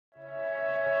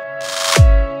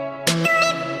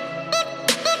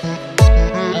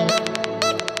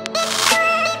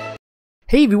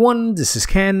Hey everyone, this is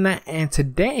Ken, and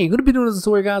today I'm going to be doing a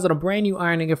tutorial, guys, on a brand new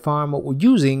iron ingot farm. We're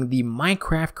using the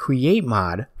Minecraft Create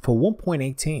mod for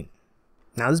 1.18.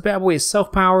 Now this bad boy is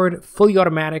self-powered, fully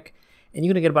automatic, and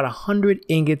you're going to get about 100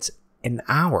 ingots an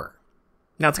hour.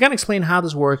 Now to kind of explain how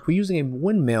this works, we're using a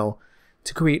windmill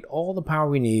to create all the power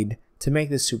we need to make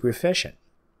this super efficient.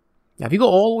 Now if you go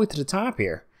all the way to the top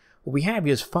here, what we have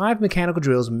here is 5 mechanical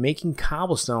drills making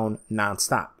cobblestone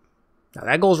non-stop. Now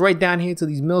that goes right down here to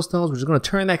these millstones, which is going to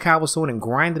turn that cobblestone and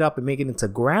grind it up and make it into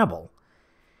gravel.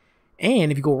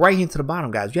 And if you go right here to the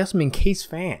bottom, guys, you have some encased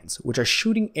fans, which are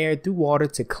shooting air through water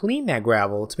to clean that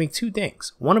gravel to make 2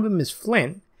 things. One of them is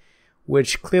flint,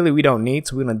 which clearly we don't need,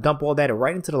 so we're going to dump all that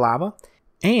right into the lava.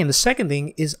 And the second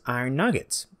thing is iron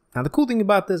nuggets. Now the cool thing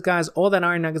about this, guys, all that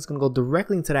iron nuggets is going to go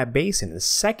directly into that basin. The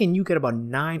second you get about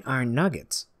 9 iron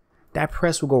nuggets, that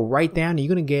press will go right down and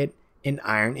you're going to get an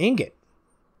iron ingot.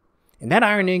 And that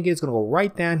iron ingot is going to go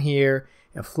right down here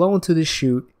and flow into the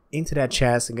chute, into that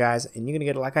chest, and guys, and you're going to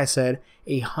get, like I said,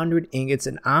 100 ingots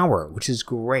an hour, which is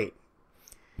great.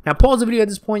 Now pause the video at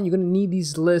this point. You're going to need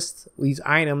these lists, these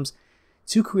items,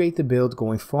 to create the build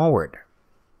going forward.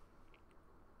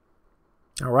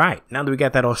 All right, now that we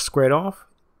got that all squared off,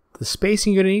 the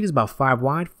spacing you're going to need is about 5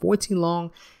 wide, 14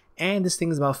 long, and this thing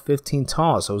is about 15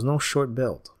 tall, so it's no short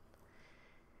build.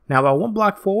 Now about 1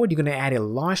 block forward, you're going to add a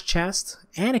large chest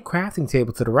and a crafting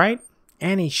table to the right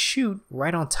and a chute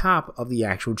right on top of the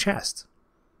actual chest.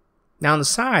 Now on the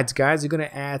sides, guys, you're going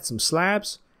to add some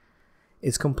slabs.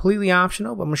 It's completely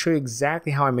optional, but I'm going to show you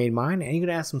exactly how I made mine. And you're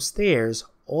going to add some stairs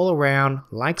all around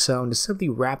like so, and just simply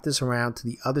wrap this around to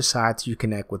the other side so you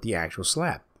connect with the actual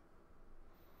slab.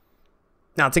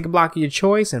 Now take a block of your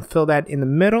choice and fill that in the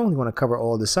middle. You want to cover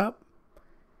all this up.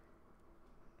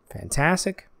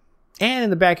 Fantastic. And in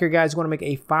the back here, guys, you want to make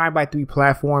a 5x3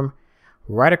 platform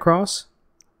right across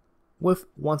with,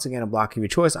 once again, a block of your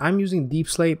choice. I'm using deep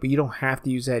slate, but you don't have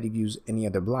to use that if you use any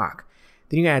other block.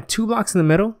 Then you're going to add 2 blocks in the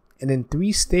middle and then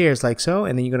 3 stairs like so.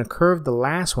 And then you're going to curve the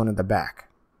last one at the back.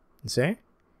 You see?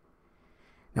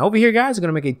 Now over here, guys, you're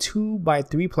going to make a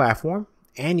 2x3 platform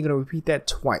and you're going to repeat that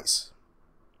twice.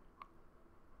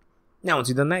 Now, once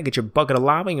you've done that, get your bucket of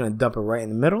lava. You're going to dump it right in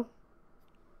the middle.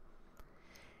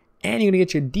 And you're going to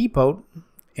get your depot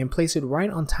and place it right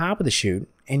on top of the chute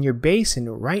and your basin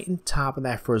right on top of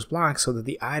that first block so that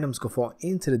the items can fall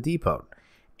into the depot.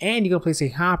 And you're going to place a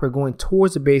hopper going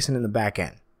towards the basin in the back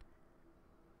end.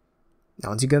 Now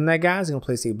once you've done that, guys, you're going to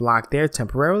place a block there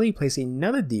temporarily, place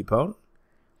another depot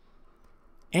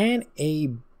and a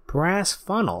brass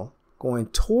funnel going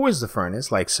towards the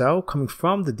furnace like so, coming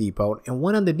from the depot, and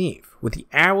one underneath with the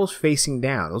arrows facing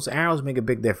down. Those arrows make a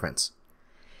big difference.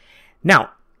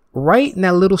 Now, right in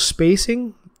that little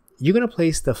spacing, you're going to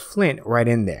place the flint right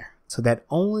in there so that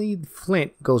only the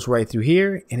flint goes right through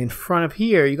here. And in front of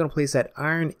here, you're going to place that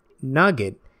iron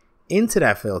nugget into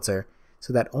that filter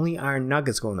so that only iron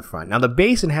nuggets go in the front. Now the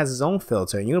basin has its own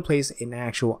filter and you're going to place an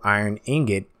actual iron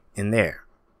ingot in there.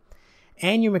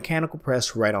 And your mechanical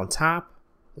press right on top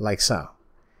like so.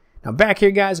 Now back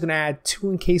here, guys, going to add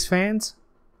 2 encased fans.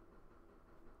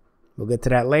 We'll get to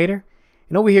that later.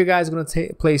 And over here, guys, going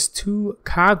to place 2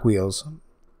 cogwheels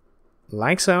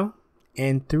like so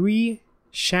and 3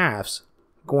 shafts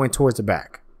going towards the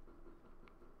back.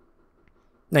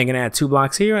 Now you're going to add 2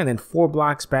 blocks here and then 4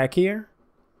 blocks back here.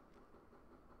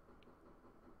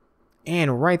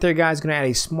 And right there, guys, going to add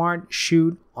a smart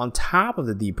chute on top of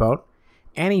the depot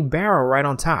and a barrel right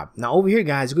on top. Now over here,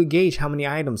 guys, you can gauge how many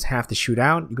items have to shoot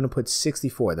out. You're going to put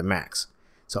 64, the max.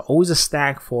 So always a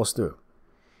stack falls through.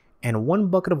 And 1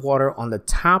 bucket of water on the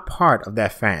top part of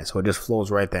that fan, so it just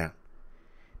flows right down.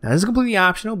 Now this is completely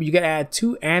optional, but you can add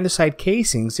 2 andesite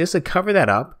casings just to cover that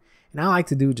up. And I like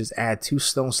to do just add 2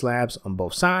 stone slabs on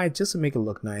both sides just to make it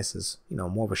look nice, as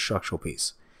more of a structural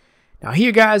piece. Now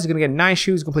here, guys, you're gonna get 9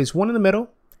 shoes. You're gonna place 1 in the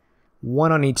middle,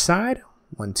 1 on each side,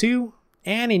 1, 2,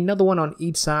 and another 1 on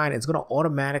each side. It's gonna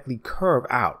automatically curve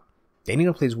out. Then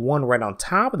you're gonna place 1 right on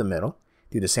top of the middle.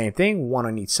 Do the same thing, 1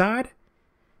 on each side.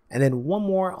 And then 1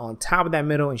 more on top of that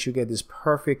middle, and you'll get this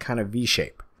perfect kind of V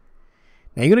shape.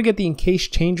 Now you're going to get the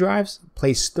encased chain drives,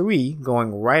 place 3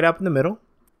 going right up in the middle.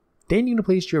 Then you're going to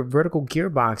place your vertical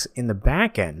gearbox in the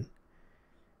back end.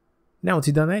 Now once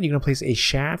you've done that, you're going to place a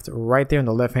shaft right there on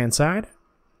the left hand side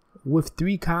with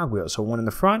 3 cogwheels. So 1 in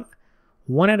the front,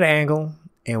 1 at an angle,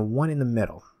 and 1 in the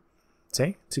middle.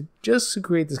 See? Just to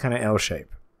create this kind of L shape.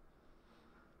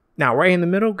 Now, right in the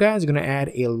middle, guys, you're going to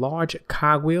add a large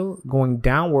cogwheel going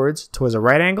downwards towards a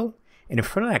right angle. And in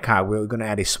front of that cogwheel, you're going to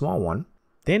add a small one.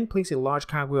 Then place a large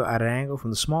cogwheel at an angle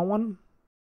from the small one.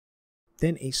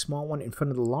 Then a small one in front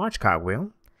of the large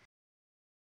cogwheel.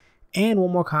 and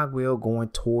one more cogwheel going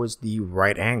towards the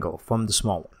right angle from the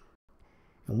small one.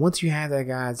 And once you have that,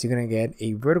 guys, you're going to get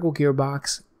a vertical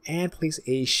gearbox and place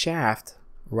a shaft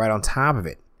right on top of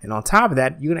it. And on top of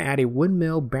that, you're going to add a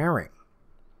windmill bearing.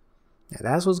 Now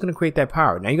that's what's going to create that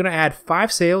power. Now you're going to add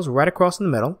 5 sails right across in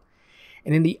the middle.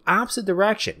 And in the opposite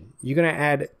direction, you're going to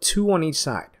add 2 on each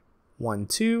side. 1,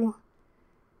 2,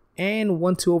 and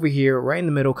 1, 2 over here, right in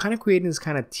the middle, kind of creating this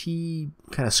kind of T,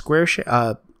 kind of square shape,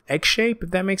 egg shape,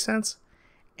 if that makes sense.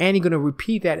 And you're going to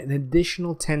repeat that an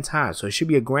additional 10 times. So it should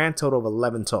be a grand total of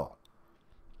 11 tall.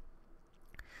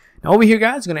 Now over here,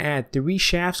 guys, you're going to add 3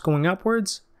 shafts going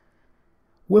upwards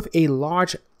with a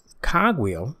large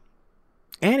cogwheel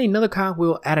and another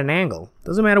cogwheel at an angle.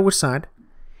 Doesn't matter which side.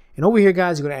 And over here,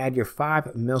 guys, you're going to add your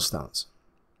 5 millstones.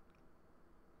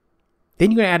 Then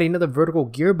you're going to add another vertical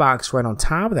gearbox right on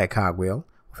top of that cogwheel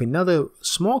with another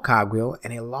small cogwheel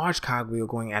and a large cogwheel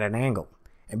going at an angle.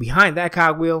 And behind that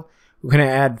cogwheel, we're going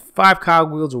to add 5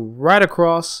 cogwheels right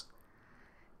across.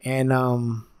 And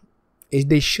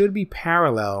they should be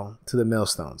parallel to the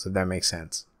millstones, if that makes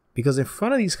sense. Because in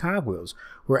front of these cogwheels,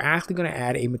 we're actually going to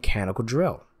add a mechanical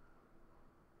drill.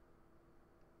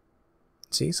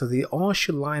 See, so they all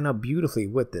should line up beautifully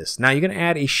with this. Now you're going to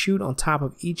add a chute on top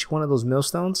of each one of those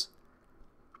millstones.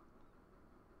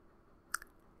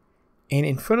 And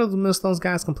in front of the millstones,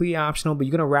 guys, completely optional, but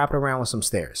you're going to wrap it around with some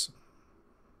stairs.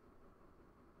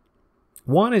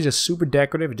 One is just super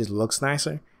decorative. It just looks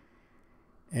nicer.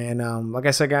 And like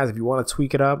I said, guys, if you want to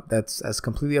tweak it up, that's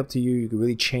completely up to you. You can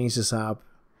really change this up.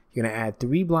 You're going to add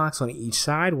 3 blocks on each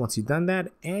side once you've done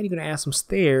that. And you're going to add some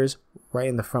stairs right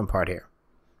in the front part here.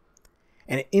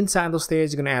 And inside those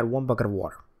stairs, you're going to add 1 bucket of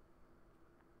water.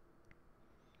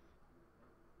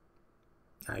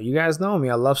 Now, you guys know me.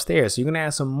 I love stairs. So you're going to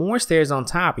add some more stairs on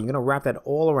top. And you're going to wrap that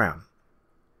all around.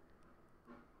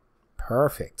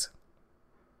 Perfect.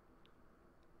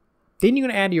 Then you're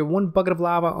going to add your 1 bucket of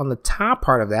lava on the top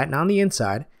part of that, not on the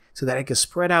inside, so that it can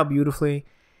spread out beautifully.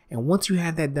 And once you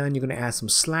have that done, you're going to add some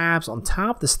slabs on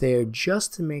top of the stair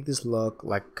just to make this look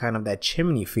like kind of that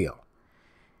chimney feel.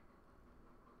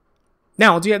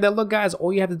 Now, once you have that look, guys,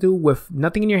 all you have to do with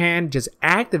nothing in your hand, just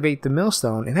activate the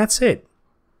millstone, and that's it.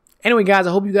 Anyway, guys,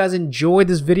 I hope you guys enjoyed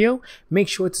this video. Make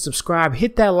sure to subscribe,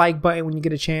 hit that like button when you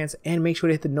get a chance, and make sure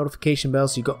to hit the notification bell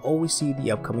so you can always see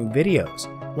the upcoming videos.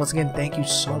 Once again, thank you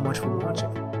so much for watching.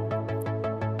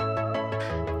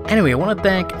 Anyway, I want to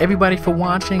thank everybody for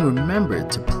watching. Remember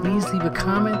to please leave a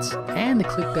comment and to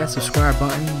click that subscribe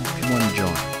button if you want to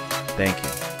join. Thank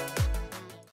you.